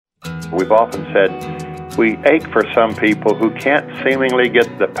We've often said we ache for some people who can't seemingly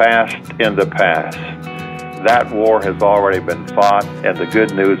get the past in the past. That war has already been fought, and the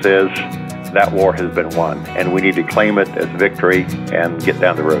good news is that war has been won, and we need to claim it as victory and get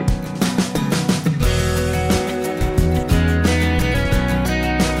down the road.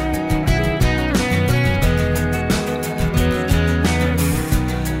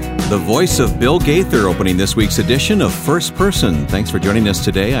 The voice of Bill Gaither opening this week's edition of First Person. Thanks for joining us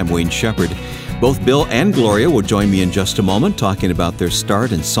today. I'm Wayne Shepherd. Both Bill and Gloria will join me in just a moment talking about their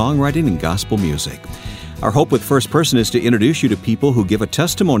start in songwriting and gospel music. Our hope with First Person is to introduce you to people who give a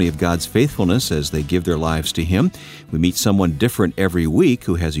testimony of God's faithfulness as they give their lives to Him. We meet someone different every week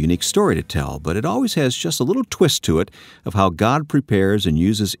who has a unique story to tell, but it always has just a little twist to it of how God prepares and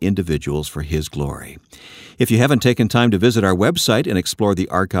uses individuals for His glory. If you haven't taken time to visit our website and explore the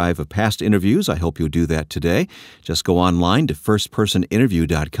archive of past interviews, I hope you'll do that today. Just go online to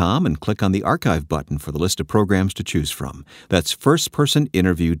firstpersoninterview.com and click on the archive button for the list of programs to choose from. That's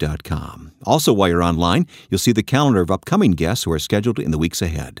firstpersoninterview.com. Also, while you're online, you'll see the calendar of upcoming guests who are scheduled in the weeks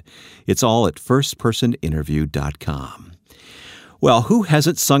ahead. It's all at firstpersoninterview.com. Well, who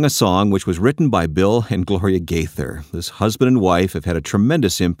hasn't sung a song which was written by Bill and Gloria Gaither? This husband and wife have had a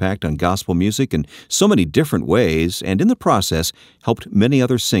tremendous impact on gospel music in so many different ways, and in the process, helped many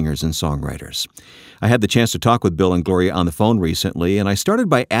other singers and songwriters. I had the chance to talk with Bill and Gloria on the phone recently, and I started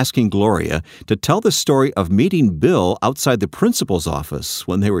by asking Gloria to tell the story of meeting Bill outside the principal's office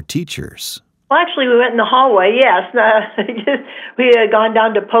when they were teachers. Well, actually, we went in the hallway, yes. We had gone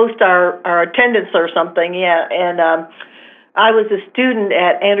down to post our attendance or something, yeah, and I was a student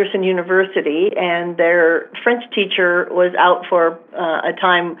at Anderson University, and their French teacher was out for a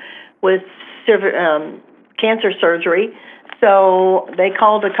time with cancer surgery, so they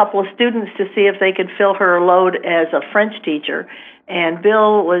called a couple of students to see if they could fill her load as a French teacher, and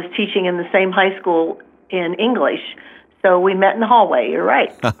Bill was teaching in the same high school in English, so we met in the hallway, you're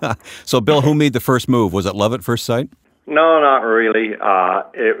right. So, Bill, who made the first move? Was it love at first sight? No, not really.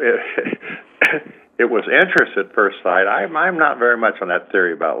 It was interest at first sight. I'm not very much on that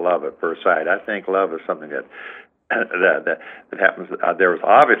theory about love at first sight. I think love is something that happens. There was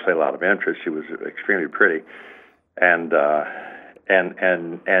obviously a lot of interest. She was extremely pretty, and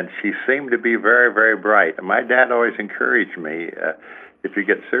she seemed to be very, very bright. And my dad always encouraged me, if you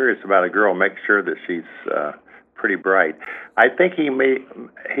get serious about a girl, make sure that she's pretty bright. I think he may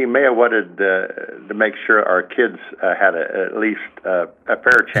have wanted to make sure our kids had at least a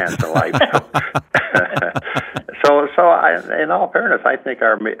fair chance of life. So in all fairness, I think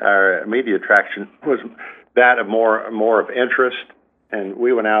our immediate attraction was that of more of interest, and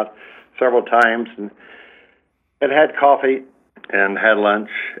we went out several times and had coffee and had lunch,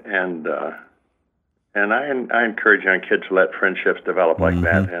 and I encourage young kids to let friendships develop like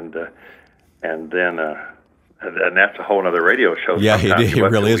that, and then. And that's a whole other radio show. Yeah, it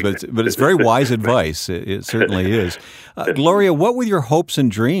really is, but it's very wise advice. It certainly is. Gloria, what were your hopes and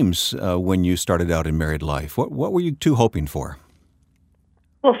dreams when you started out in married life? What were you two hoping for?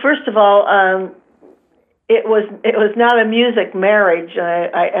 Well, first of all, it was not a music marriage.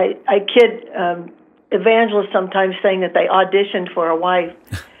 I kid evangelists sometimes saying that they auditioned for a wife,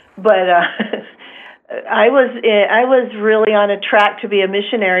 but I was really on a track to be a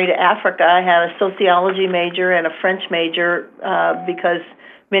missionary to Africa. I had a sociology major and a French major because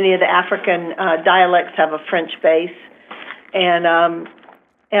many of the African dialects have a French base, and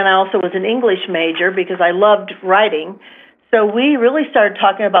I also was an English major because I loved writing. So we really started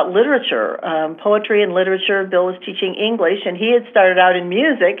talking about literature, poetry and literature. Bill was teaching English, and he had started out in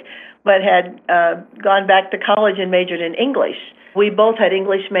music, but had gone back to college and majored in English. We both had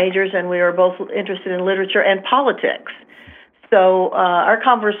English majors, and we were both interested in literature and politics. So our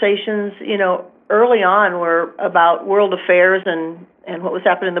conversations, early on were about world affairs and what was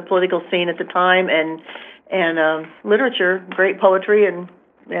happening in the political scene at the time, and literature, great poetry, and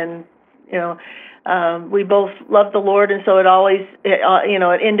we both loved the Lord, and so it always, it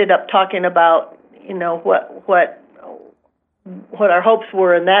ended up talking about, what our hopes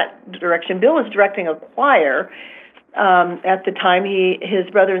were in that direction. Bill was directing a choir. At the time, his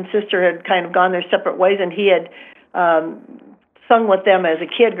brother and sister had kind of gone their separate ways, and he had sung with them as a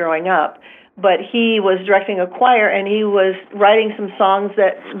kid growing up. But he was directing a choir, and he was writing some songs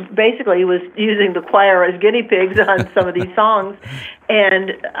that basically he was using the choir as guinea pigs on some of these songs.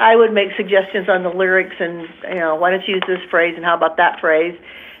 And I would make suggestions on the lyrics, and why don't you use this phrase, and how about that phrase?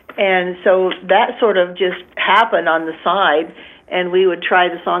 And so that sort of just happened on the side. and we would try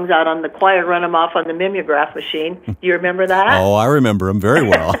the songs out on the choir, run them off on the mimeograph machine. Do you remember that? Oh, I remember them very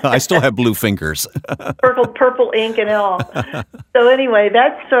well. I still have blue fingers. purple ink and all. So anyway,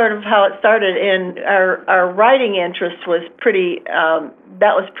 that's sort of how it started. And our writing interest was pretty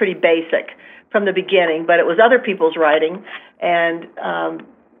basic from the beginning, but it was other people's writing. And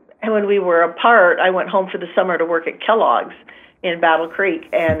when we were apart, I went home for the summer to work at Kellogg's in Battle Creek,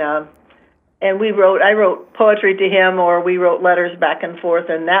 and I wrote poetry to him, or we wrote letters back and forth,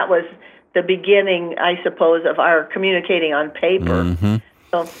 and that was the beginning, I suppose, of our communicating on paper. Mm-hmm.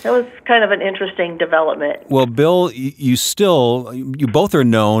 So that was kind of an interesting development. Well, Bill, you both are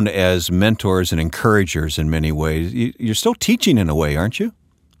known as mentors and encouragers in many ways. You're still teaching in a way, aren't you?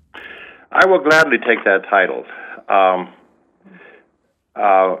 I will gladly take that title.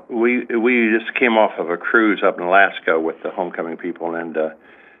 We just came off of a cruise up in Alaska with the Homecoming people, and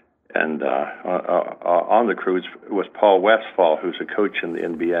on the cruise was Paul Westphal, who's a coach in the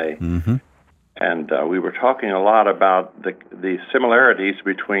NBA. Mm-hmm. And we were talking a lot about the similarities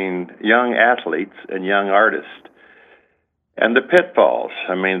between young athletes and young artists, and the pitfalls.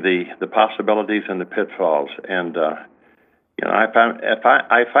 I mean, the possibilities and the pitfalls. And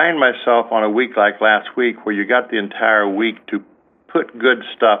I find myself on a week like last week, where you got the entire week to put good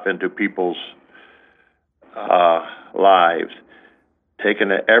stuff into people's lives,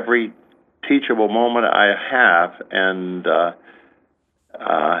 taking every teachable moment I have and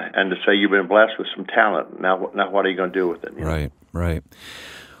to say you've been blessed with some talent. Now what are you going to do with it? Right.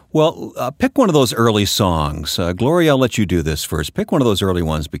 Well, pick one of those early songs. Gloria, I'll let you do this first. Pick one of those early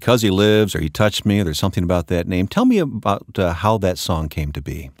ones, Because He Lives, or He Touched Me, or there's something about that name. Tell me about how that song came to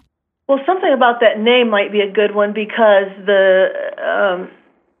be. Well, something about that name might be a good one, because the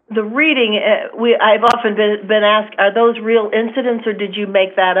reading, I've often been asked, are those real incidents or did you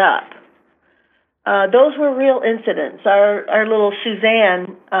make that up? Those were real incidents. Our little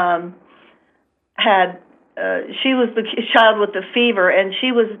Suzanne she was the child with the fever, and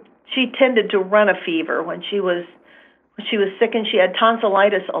she tended to run a fever when she was sick, and she had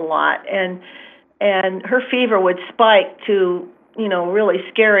tonsillitis a lot, and her fever would spike to really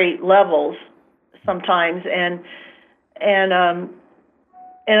scary levels sometimes, and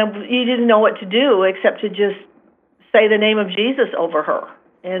you didn't know what to do except to just say the name of Jesus over her,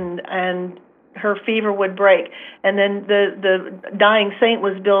 and her fever would break. And then the dying saint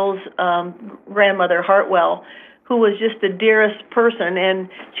was Bill's grandmother, Hartwell, who was just the dearest person, and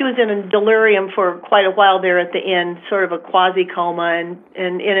she was in a delirium for quite a while there at the end, sort of a quasi-coma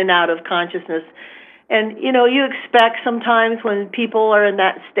and in and out of consciousness. And, you expect sometimes when people are in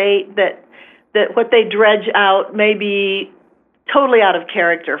that state that what they dredge out may be totally out of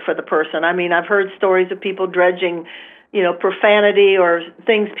character for the person. I mean, I've heard stories of people dredging, profanity or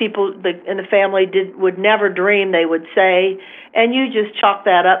things people in the family would never dream they would say, and you just chalk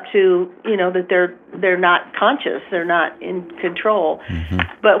that up to, that they're not conscious, they're not in control. Mm-hmm.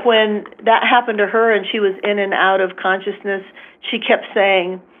 But when that happened to her and she was in and out of consciousness, she kept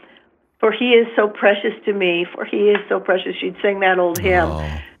saying, "For He is so precious to me, for He is so precious." She'd sing that old hymn.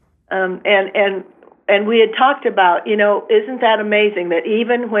 Oh. And we had talked about, isn't that amazing that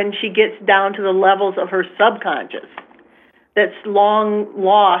even when she gets down to the levels of her subconscious, that's long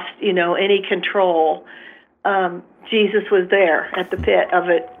lost, any control, Jesus was there at the pit of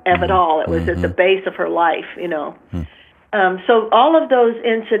it all. It was at the base of her life, So all of those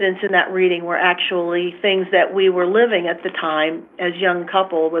incidents in that reading were actually things that we were living at the time as young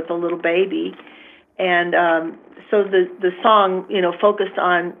couple with a little baby. And so the song, focused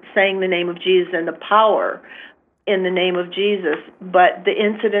on saying the name of Jesus and the power in the name of Jesus, but the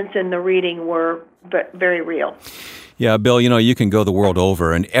incidents in the reading were very real. Yeah, Bill, you can go the world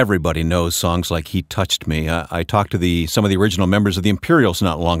over, and everybody knows songs like He Touched Me. I talked to some of the original members of the Imperials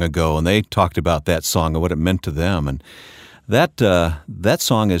not long ago, and they talked about that song and what it meant to them. And that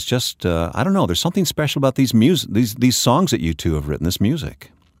song is just, I don't know, there's something special about these songs that you two have written, this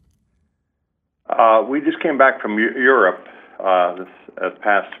music. We just came back from Europe this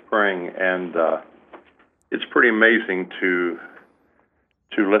past spring, and it's pretty amazing to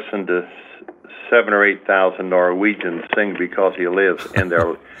listen to 7,000 or 8,000 Norwegians sing Because He Lives in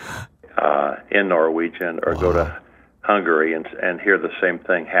Norwegian, or go to Hungary and hear the same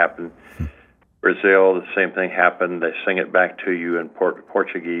thing happen. Brazil, the same thing happened. They sing it back to you in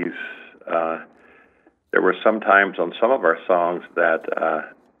Portuguese. There were some times on some of our songs that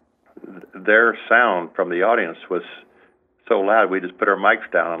their sound from the audience was so loud we just put our mics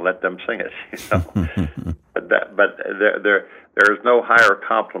down and let them sing it. But there is no higher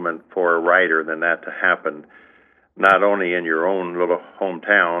compliment for a writer than that to happen, not only in your own little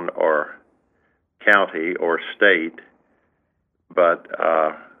hometown or county or state, but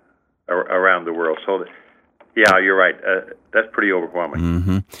around the world. So, yeah, you're right. That's pretty overwhelming.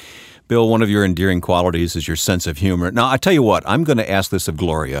 Mm-hmm. Bill, one of your endearing qualities is your sense of humor. Now, I tell you what, I'm going to ask this of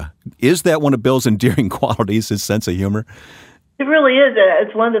Gloria. Is that one of Bill's endearing qualities, his sense of humor? It really is.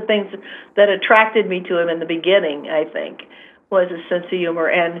 It's one of the things that attracted me to him in the beginning, I think, was his sense of humor.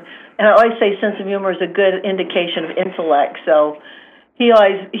 And I always say sense of humor is a good indication of intellect. So he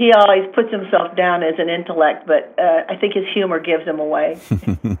always puts himself down as an intellect, but I think his humor gives him away.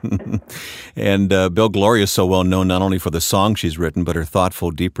 And Bill, Gloria is so well known not only for the songs she's written, but her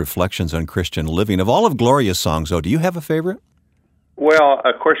thoughtful, deep reflections on Christian living. Of all of Gloria's songs, though, do you have a favorite? Well,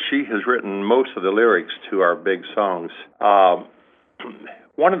 of course, she has written most of the lyrics to our big songs.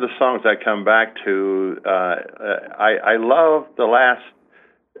 One of the songs I come back to, I love the last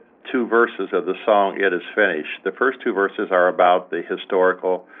two verses of the song, It Is Finished. The first two verses are about the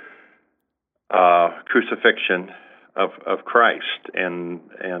historical crucifixion of Christ and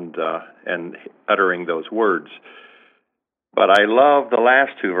uttering those words. But I love the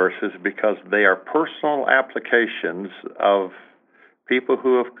last two verses because they are personal applications of people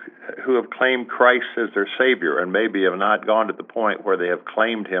who have claimed Christ as their Savior and maybe have not gone to the point where they have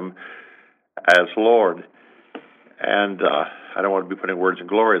claimed Him as Lord. And I don't want to be putting words in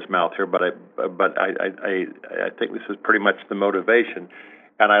Gloria's mouth here, but I think this is pretty much the motivation.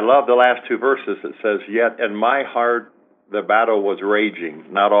 And I love the last two verses. It says, "Yet in my heart the battle was raging.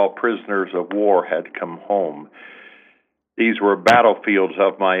 Not all prisoners of war had come home. These were battlefields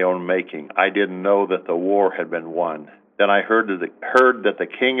of my own making. I didn't know that the war had been won. Then I heard that the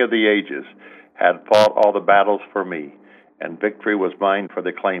King of the ages had fought all the battles for me, and victory was mine for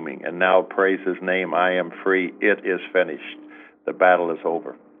the claiming. And now praise His name, I am free. It is finished. The battle is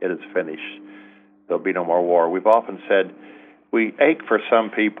over. It is finished. There'll be no more war." We've often said we ache for some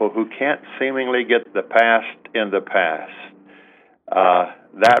people who can't seemingly get the past in the past.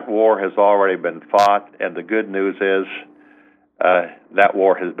 That war has already been fought, and the good news is that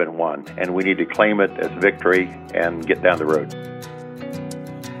war has been won, and we need to claim it as victory and get down the road.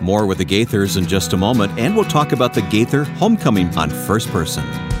 More with the Gaithers in just a moment, and we'll talk about the Gaither Homecoming on First Person.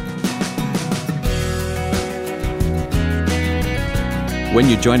 When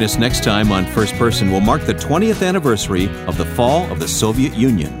you join us next time on First Person, we'll mark the 20th anniversary of the fall of the Soviet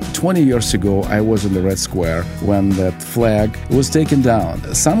Union. 20 years ago, I was in the Red Square when that flag was taken down.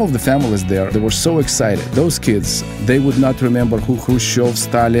 Some of the families there, they were so excited. Those kids, they would not remember who Khrushchev,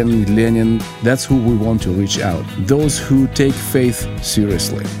 Stalin, Lenin. That's who we want to reach out. Those who take faith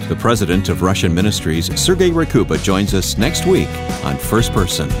seriously. The president of Russian Ministries, Sergei Rakuba, joins us next week on First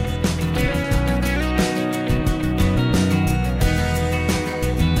Person.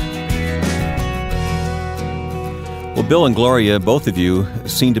 Well, Bill and Gloria, both of you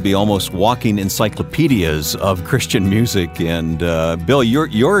seem to be almost walking encyclopedias of Christian music. And Bill,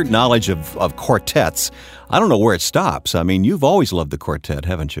 your knowledge of quartets, I don't know where it stops. I mean, you've always loved the quartet,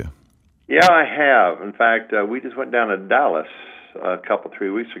 haven't you? Yeah, I have. In fact, we just went down to Dallas a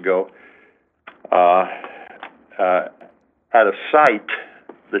 3 weeks ago at a site,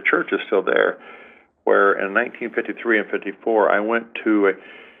 the church is still there, where in 1953 and 54, I went to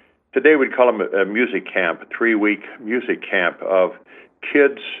today we'd call them a music camp, a 3-week music camp of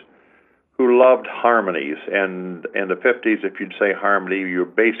kids who loved harmonies. And in the 50s, if you'd say harmony, you're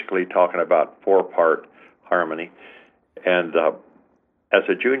basically talking about 4-part harmony. And as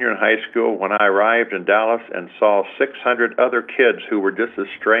a junior in high school, when I arrived in Dallas and saw 600 other kids who were just as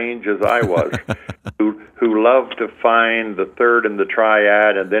strange as I was, who loved to find the third in the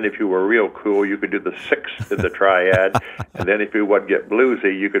triad, and then if you were real cool, you could do the sixth in the triad, and then if you would get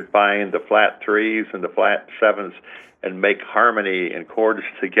bluesy, you could find the flat threes and the flat sevens and make harmony and chords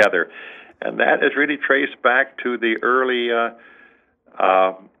together. And that is really traced back to the early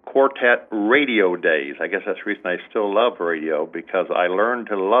quartet radio days. I guess that's the reason I still love radio, because I learned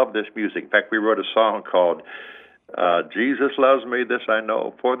to love this music. In fact, we wrote a song called Jesus Loves Me, This I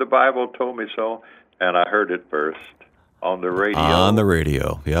Know, for the Bible told me so, and I heard it first on the radio. On the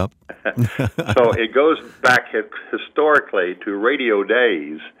radio, yep. So it goes back historically to radio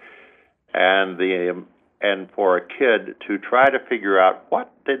days, and for a kid to try to figure out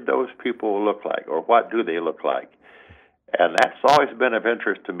what did those people look like, or what do they look like. And that's always been of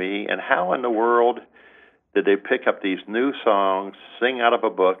interest to me. And how in the world did they pick up these new songs, sing out of a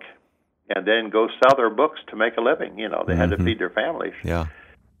book, and then go sell their books to make a living? You know, they had to feed their families. Yeah.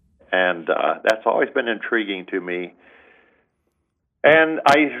 And that's always been intriguing to me. And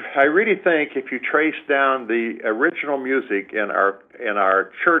I really think if you trace down the original music in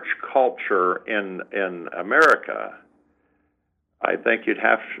our church culture in America, I think you'd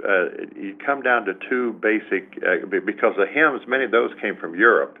come down to two basic, because the hymns, many of those came from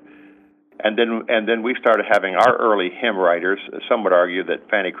Europe. And then we started having our early hymn writers. Some would argue that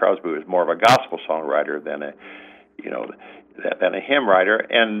Fanny Crosby was more of a gospel songwriter than a hymn writer.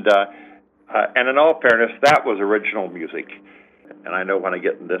 And in all fairness, that was original music. And I know when I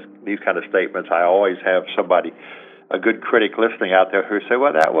get in these kind of statements, I always have a good critic listening out there who say,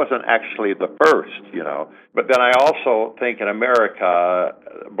 well, that wasn't actually the first, But then I also think in America,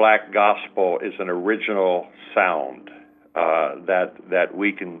 black gospel is an original sound that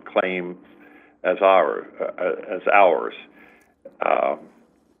we can claim as ours.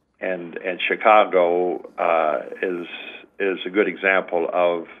 And Chicago is a good example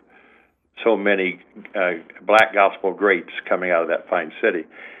of so many black gospel greats coming out of that fine city.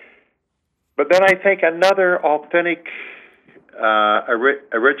 But then I think another authentic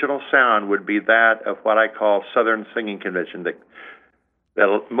original sound would be that of what I call Southern Singing Convention. That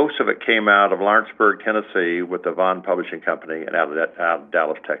most of it came out of Lawrenceburg, Tennessee, with the Vaughn Publishing Company, and out of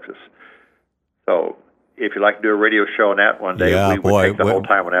Dallas, Texas. So if you'd like to do a radio show on that one day, we would take the whole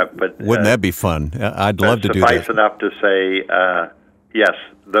time on that. But wouldn't that be fun? I'd love to do that. Suffice enough to say, yes,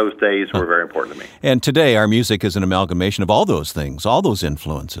 those days were very important to me. And today, our music is an amalgamation of all those things, all those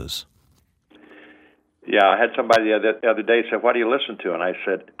influences. Yeah, I had somebody the other day say, "What do you listen to?" And I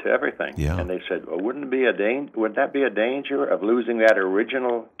said, "To everything." Yeah. And they said, "Well, wouldn't that be a danger of losing that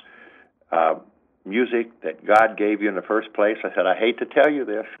original music that God gave you in the first place?" I said, "I hate to tell you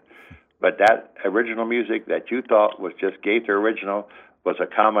this, but that original music that you thought was just Gaither original was a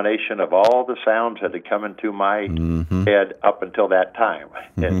combination of all the sounds that had come into my head up until that time."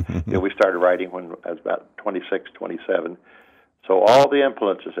 And we started writing when I was about 26, 27. So all the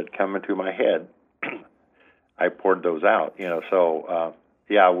influences had come into my head. I poured those out, So,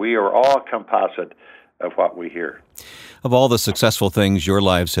 we are all a composite of what we hear. Of all the successful things your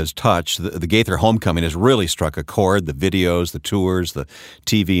lives has touched, the Gaither Homecoming has really struck a chord. The videos, the tours, the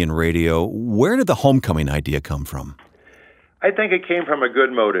TV and radio. Where did the homecoming idea come from? I think it came from a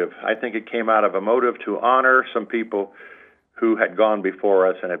good motive. I think it came out of a motive to honor some people who had gone before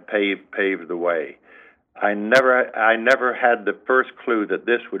us and had paved the way. I never had the first clue that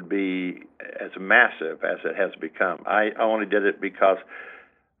this would be as massive as it has become. I only did it because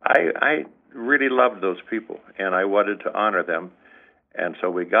I really loved those people, and I wanted to honor them. And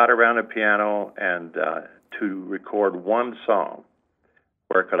so we got around a piano and to record one song,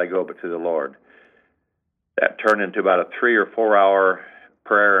 "Where Could I Go But to the Lord?" That turned into about a 3 or 4 hour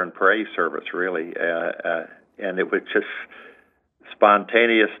prayer and praise service, really. And it was just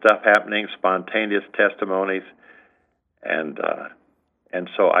spontaneous stuff happening, spontaneous testimonies, and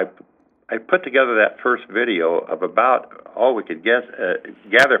so I put together that first video of about all we could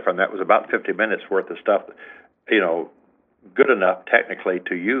gather from that was about 50 minutes worth of stuff, good enough technically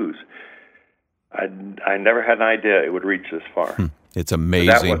to use. I never had an idea it would reach this far. It's amazing.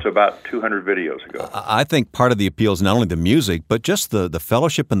 That was about 200 videos ago. I think part of the appeal is not only the music, but just the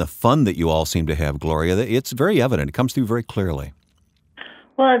fellowship and the fun that you all seem to have, Gloria. It's very evident. It comes through very clearly.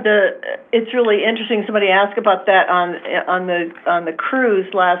 Well, it's really interesting. Somebody asked about that on the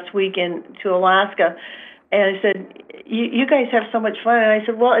cruise last week to Alaska, and I said, "You guys have so much fun." And I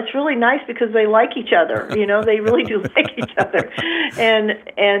said, "Well, it's really nice because they like each other. They really do like each other." And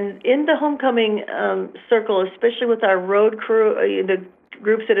in the homecoming circle, especially with our road crew, the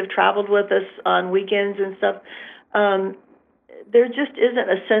groups that have traveled with us on weekends and stuff, there just isn't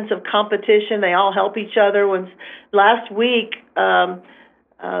a sense of competition. They all help each other. Last week.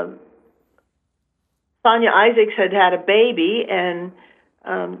 Sonia Isaacs had a baby, and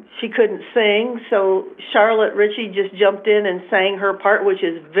she couldn't sing, so Charlotte Ritchie just jumped in and sang her part, which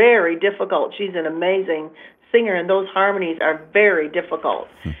is very difficult. She's an amazing singer, and those harmonies are very difficult.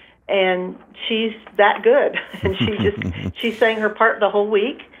 And she's that good, and she sang her part the whole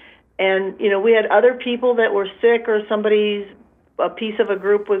week. And we had other people that were sick, or a piece of a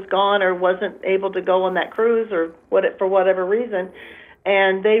group was gone or wasn't able to go on that cruise, or for whatever reason.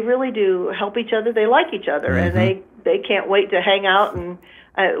 And they really do help each other. They like each other, and they can't wait to hang out. And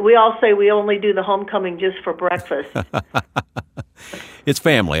we all say we only do the homecoming just for breakfast. It's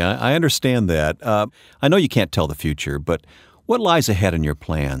family. I understand that. I know you can't tell the future, but what lies ahead in your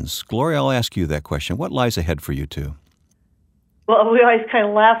plans? Gloria, I'll ask you that question. What lies ahead for you two? Well, we always kind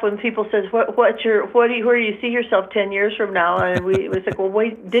of laugh when people says, where do you see yourself 10 years from now? And we was like, well, we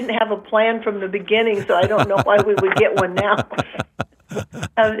didn't have a plan from the beginning, so I don't know why we would get one now.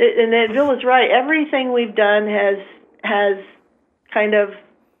 And then Bill is right. Everything we've done has kind of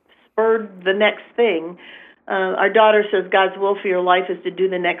spurred the next thing. Our daughter says God's will for your life is to do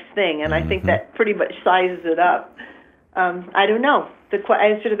the next thing, and I think that pretty much sizes it up. I don't know. The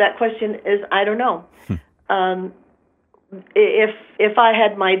answer to that question is I don't know. If I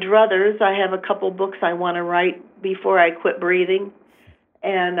had my druthers, I have a couple books I want to write before I quit breathing,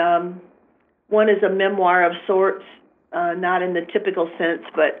 and one is a memoir of sorts, not in the typical sense,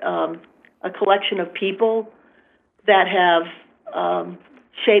 but a collection of people that have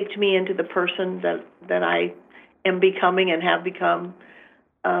shaped me into the person that I am becoming and have become.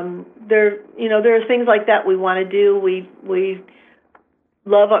 There are things like that we want to do. We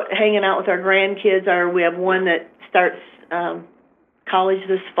love hanging out with our grandkids. We have one that starts college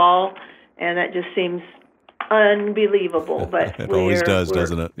this fall, and that just seems unbelievable. But it always does,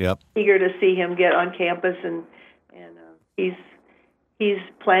 doesn't it? Yep. Eager to see him get on campus, and he's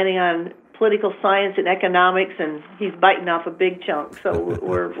planning on political science and economics, and he's biting off a big chunk. So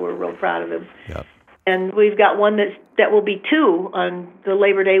we're real proud of him. Yep. And we've got one that will be 2 on the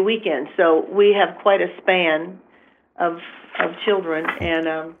Labor Day weekend. So we have quite a span of children,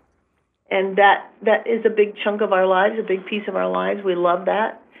 and that is a big chunk of our lives, a big piece of our lives. We love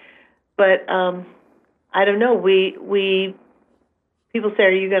that. But I don't know. We people say,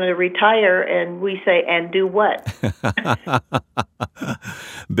 "Are you going to retire?" And we say, "And do what?"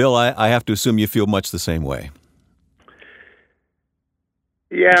 Bill, I have to assume you feel much the same way.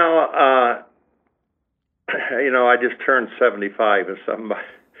 Yeah. I just turned 75, and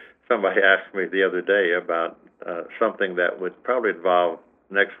somebody asked me the other day about something that would probably involve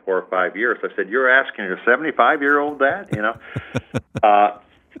the next 4 or 5 years. I said, "You're asking your 75-year-old that?"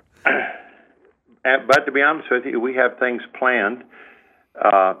 But to be honest with you, we have things planned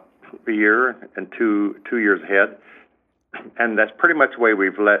a year and two years ahead, and that's pretty much the way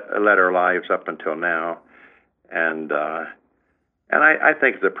we've led our lives up until now. And I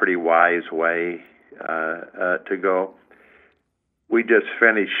think it's a pretty wise way to go. We just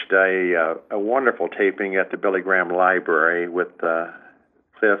finished a wonderful taping at the Billy Graham Library with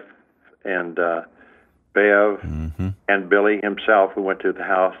Cliff and Bev and Billy himself, who went to the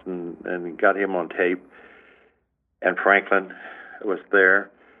house and got him on tape. And Franklin was there.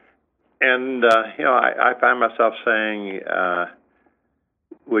 And, I find myself saying,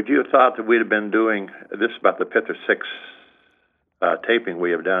 would you have thought that we'd have been doing this about the 5th or 6th taping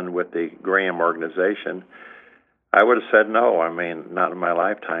we have done with the Graham organization? I would have said no. I mean, not in my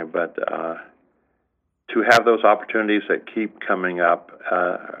lifetime, but to have those opportunities that keep coming up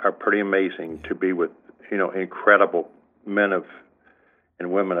are pretty amazing, to be with, incredible men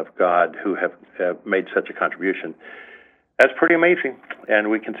and women of God who have made such a contribution. That's pretty amazing, and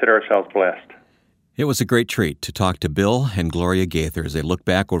we consider ourselves blessed. It was a great treat to talk to Bill and Gloria Gaither as they look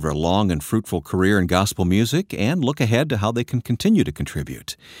back over a long and fruitful career in gospel music and look ahead to how they can continue to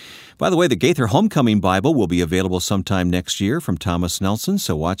contribute. By the way, the Gaither Homecoming Bible will be available sometime next year from Thomas Nelson,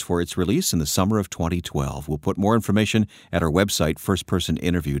 so watch for its release in the summer of 2012. We'll put more information at our website,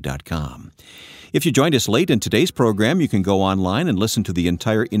 firstpersoninterview.com. If you joined us late in today's program, you can go online and listen to the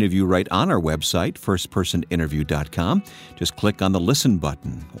entire interview right on our website, firstpersoninterview.com. Just click on the Listen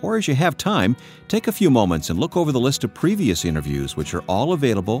button. Or as you have time, take a few moments and look over the list of previous interviews, which are all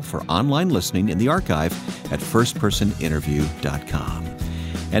available for online listening in the archive at firstpersoninterview.com.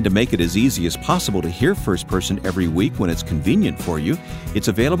 And to make it as easy as possible to hear First Person every week when it's convenient for you, it's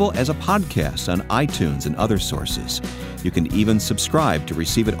available as a podcast on iTunes and other sources. You can even subscribe to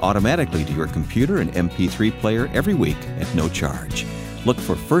receive it automatically to your computer and MP3 player every week at no charge. Look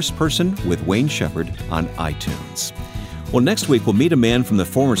for First Person with Wayne Shepherd on iTunes. Well, next week we'll meet a man from the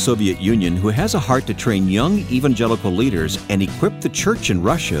former Soviet Union who has a heart to train young evangelical leaders and equip the church in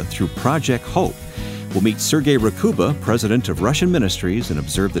Russia through Project Hope. We'll meet Sergei Rakuba, president of Russian Ministries, and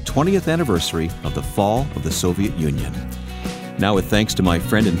observe the 20th anniversary of the fall of the Soviet Union. Now, with thanks to my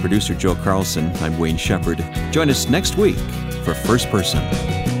friend and producer Joe Carlson, I'm Wayne Shepherd. Join us next week for First Person.